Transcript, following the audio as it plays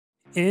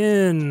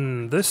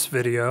In this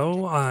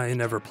video, I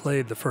never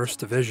played the First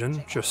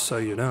Division, just so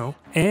you know.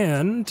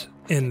 And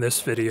in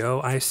this video,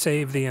 I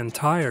saved the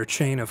entire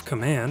chain of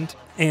command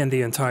and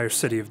the entire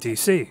city of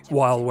DC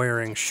while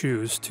wearing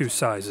shoes 2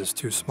 sizes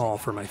too small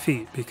for my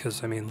feet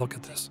because, I mean, look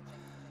at this.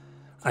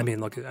 I mean,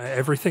 look,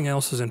 everything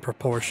else is in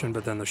proportion,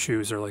 but then the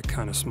shoes are like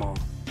kind of small.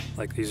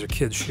 Like these are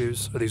kids'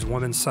 shoes. Are these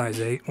women's size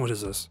 8? What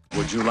is this?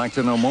 Would you like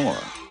to know more?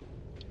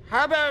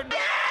 How about...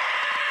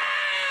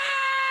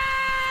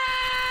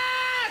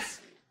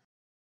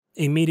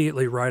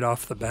 Immediately right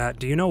off the bat,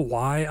 do you know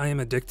why I am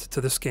addicted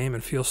to this game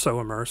and feel so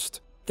immersed?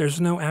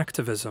 There's no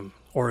activism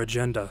or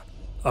agenda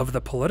of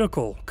the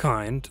political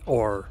kind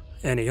or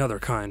any other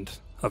kind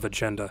of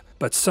agenda.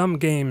 But some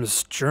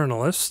games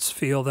journalists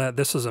feel that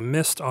this is a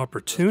missed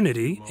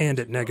opportunity and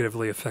it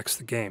negatively affects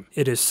the game.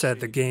 It is said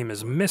the game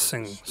is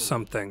missing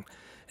something.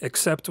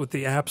 Except with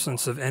the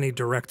absence of any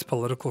direct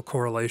political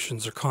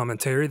correlations or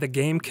commentary, the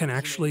game can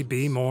actually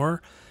be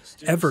more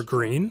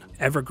evergreen.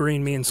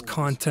 Evergreen means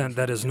content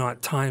that is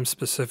not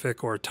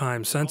time-specific or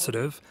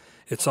time-sensitive.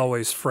 It's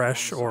always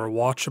fresh or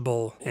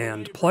watchable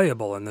and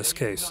playable in this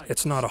case.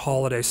 It's not a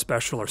holiday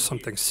special or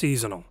something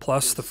seasonal.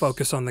 Plus, the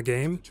focus on the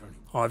game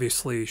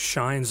obviously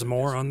shines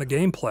more on the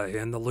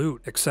gameplay and the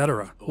loot,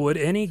 etc. Would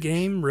any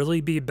game really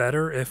be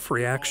better if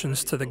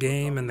reactions to the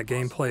game and the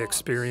gameplay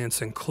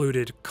experience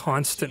included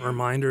constant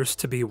reminders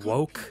to be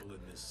woke,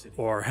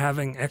 or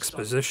having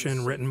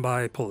exposition written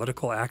by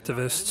political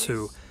activists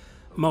who,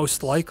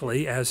 most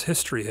likely, as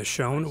history has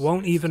shown,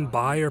 won't even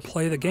buy or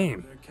play the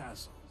game?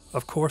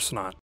 Of course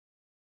not.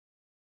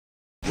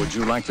 Would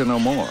you like to know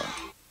more?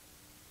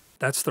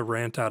 That's the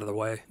rant out of the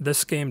way.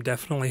 This game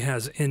definitely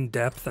has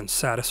in-depth and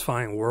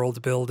satisfying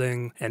world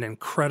building and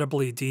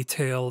incredibly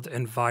detailed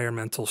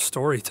environmental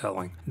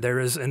storytelling. There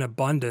is an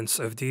abundance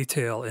of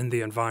detail in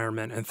the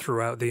environment and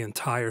throughout the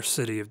entire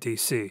city of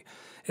DC.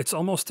 It's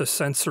almost a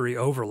sensory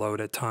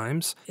overload at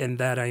times, in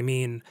that I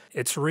mean,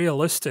 it's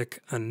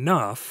realistic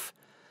enough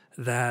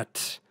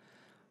that,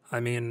 I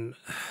mean,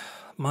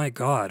 my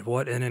God,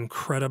 what an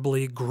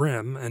incredibly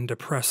grim and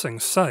depressing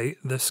sight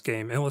this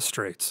game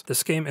illustrates.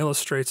 This game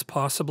illustrates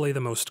possibly the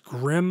most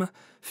grim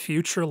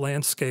future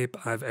landscape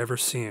I've ever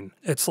seen.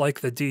 It's like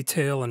the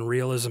detail and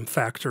realism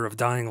factor of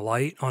Dying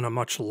Light on a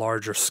much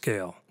larger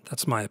scale.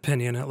 That's my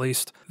opinion, at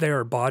least. There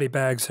are body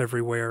bags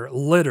everywhere,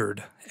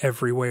 littered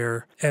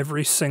everywhere.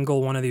 Every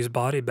single one of these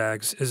body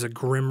bags is a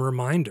grim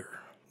reminder.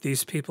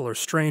 These people are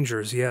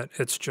strangers, yet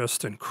it's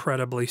just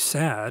incredibly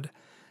sad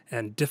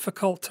and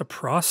difficult to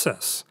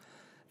process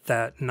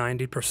that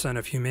 90%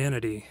 of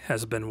humanity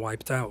has been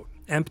wiped out.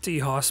 Empty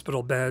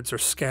hospital beds are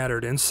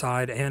scattered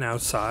inside and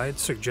outside,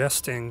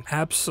 suggesting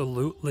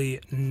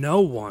absolutely no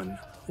one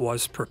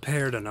was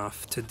prepared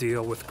enough to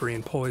deal with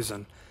green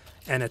poison,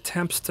 and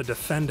attempts to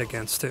defend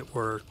against it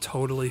were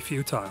totally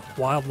futile.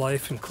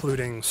 Wildlife,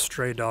 including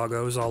stray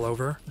doggos all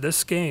over.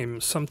 This game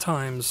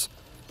sometimes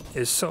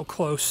is so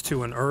close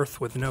to an Earth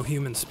with no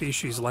human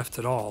species left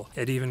at all,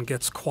 it even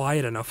gets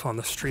quiet enough on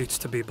the streets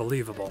to be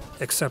believable.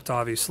 Except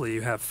obviously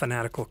you have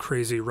fanatical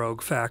crazy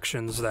rogue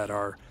factions that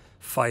are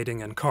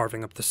fighting and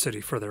carving up the city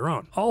for their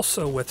own.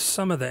 Also, with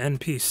some of the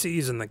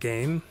NPCs in the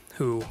game,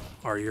 who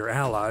are your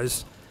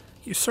allies,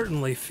 you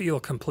certainly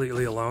feel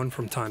completely alone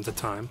from time to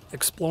time.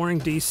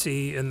 Exploring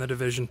DC in The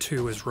Division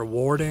 2 is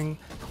rewarding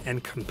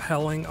and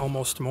compelling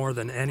almost more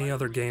than any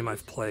other game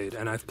I've played,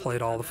 and I've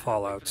played all the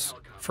Fallouts.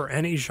 For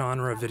any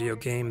genre video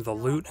game, the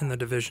loot in The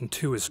Division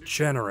 2 is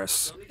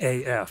generous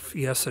AF.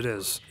 Yes, it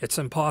is. It's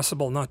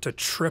impossible not to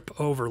trip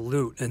over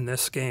loot in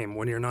this game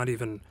when you're not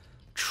even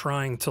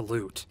trying to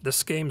loot.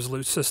 This game's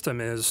loot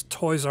system is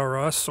Toys R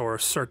Us or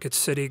Circuit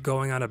City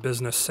going out of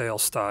business sale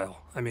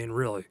style. I mean,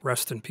 really.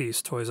 Rest in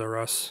peace, Toys R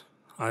Us.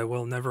 I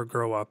will never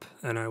grow up,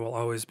 and I will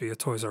always be a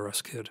Toys R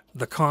Us kid.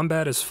 The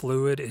combat is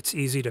fluid, it's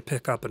easy to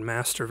pick up and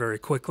master very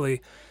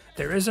quickly.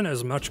 There isn't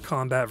as much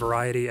combat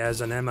variety as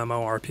an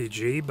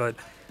MMORPG, but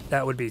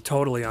that would be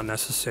totally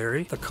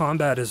unnecessary. The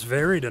combat is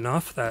varied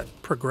enough that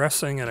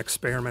progressing and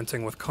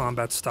experimenting with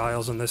combat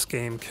styles in this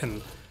game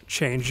can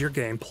change your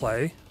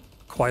gameplay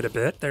quite a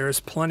bit. There is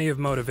plenty of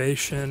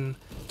motivation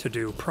to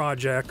do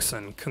projects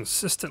and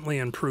consistently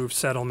improve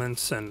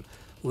settlements and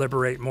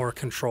liberate more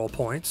control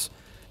points.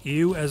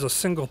 You as a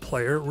single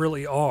player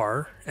really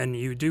are, and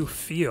you do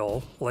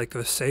feel like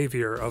the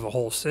savior of a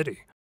whole city.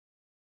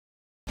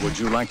 Would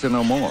you like to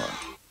know more?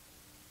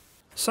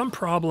 Some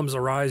problems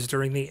arise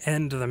during the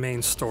end of the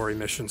main story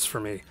missions for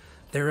me.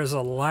 There is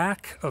a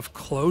lack of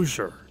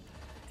closure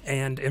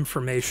and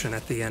information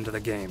at the end of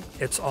the game.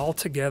 It's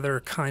altogether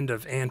kind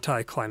of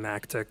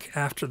anticlimactic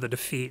after the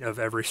defeat of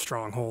every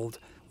stronghold.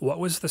 What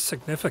was the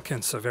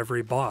significance of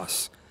every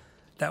boss?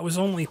 That was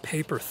only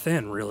paper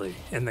thin, really,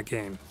 in the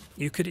game.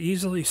 You could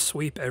easily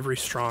sweep every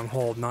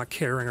stronghold not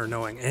caring or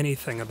knowing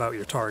anything about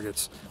your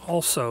targets.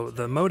 Also,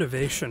 the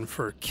motivation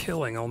for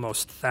killing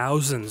almost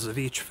thousands of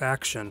each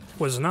faction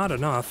was not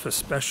enough,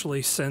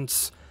 especially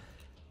since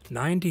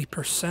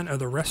 90% of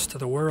the rest of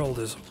the world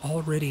is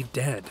already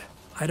dead.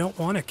 I don't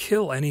want to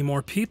kill any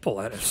more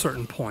people at a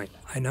certain point.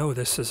 I know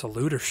this is a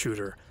looter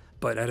shooter,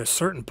 But at a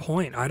certain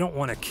point, I don't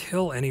want to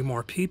kill any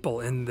more people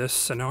in this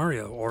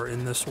scenario or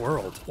in this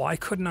world. Why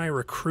couldn't I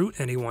recruit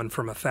anyone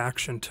from a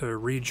faction to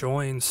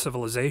rejoin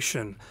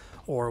civilization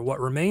or what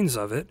remains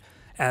of it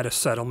at a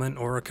settlement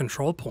or a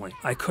control point?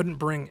 I couldn't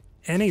bring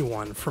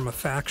anyone from a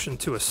faction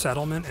to a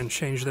settlement and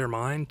change their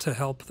mind to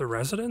help the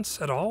residents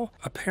at all?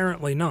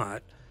 Apparently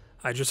not.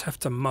 I just have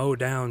to mow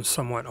down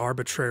somewhat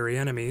arbitrary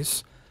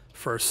enemies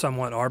for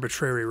somewhat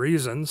arbitrary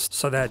reasons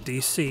so that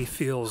DC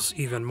feels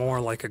even more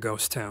like a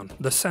ghost town.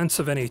 The sense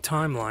of any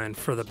timeline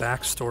for the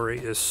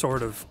backstory is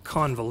sort of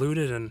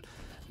convoluted and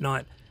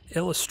not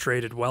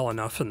illustrated well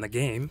enough in the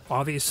game.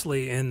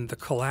 Obviously, in the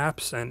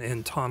Collapse and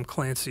in Tom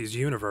Clancy's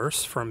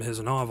universe from his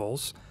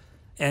novels,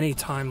 any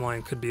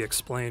timeline could be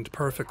explained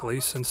perfectly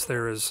since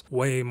there is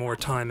way more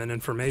time and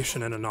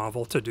information in a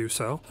novel to do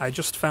so. I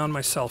just found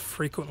myself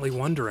frequently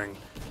wondering,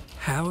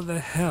 how the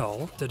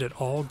hell did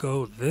it all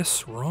go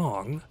this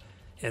wrong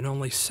in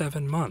only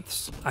 7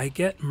 months? I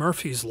get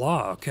Murphy's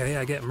Law, okay?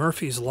 I get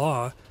Murphy's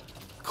Law.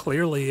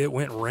 Clearly it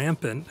went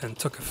rampant and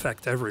took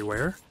effect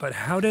everywhere. But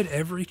how did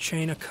every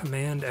chain of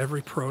command,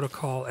 every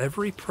protocol,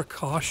 every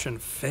precaution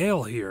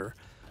fail here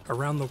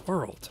around the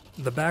world?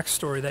 The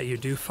backstory that you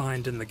do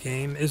find in the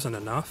game isn't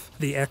enough.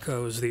 The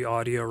echoes, the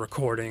audio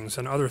recordings,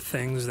 and other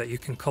things that you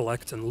can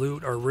collect and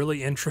loot are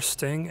really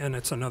interesting, and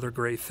it's another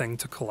great thing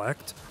to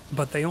collect,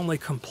 but they only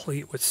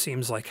complete what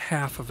seems like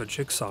half of a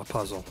jigsaw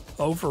puzzle.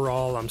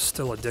 Overall, I'm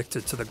still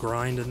addicted to the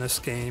grind in this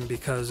game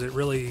because it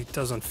really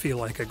doesn't feel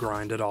like a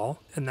grind at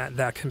all, and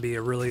that can be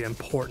a really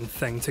important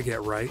thing to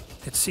get right.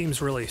 It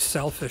seems really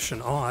selfish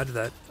and odd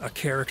that a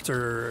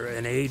character,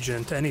 an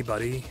agent,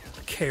 anybody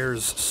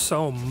cares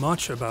so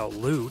much about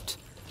loot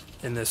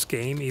in this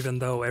game, even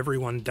though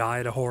everyone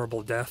died a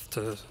horrible death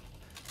to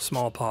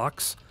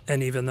smallpox,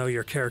 and even though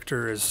your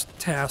character is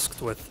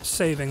tasked with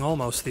saving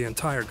almost the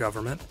entire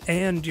government,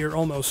 and you're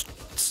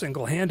almost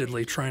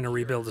single-handedly trying to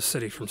rebuild a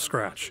city from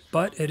scratch.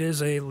 But it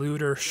is a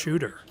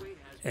looter-shooter,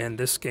 and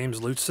this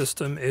game's loot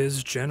system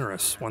is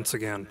generous, once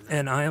again.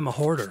 And I am a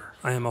hoarder.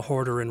 I am a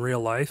hoarder in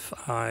real life.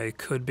 I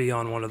could be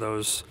on one of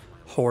those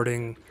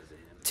hoarding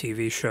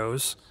TV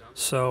shows.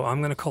 So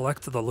I'm going to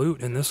collect the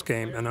loot in this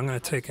game, and I'm going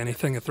to take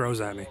anything it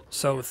throws at me.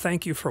 So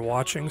thank you for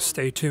watching.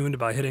 Stay tuned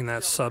by hitting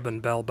that sub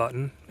and bell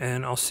button,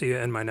 and I'll see you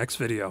in my next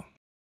video.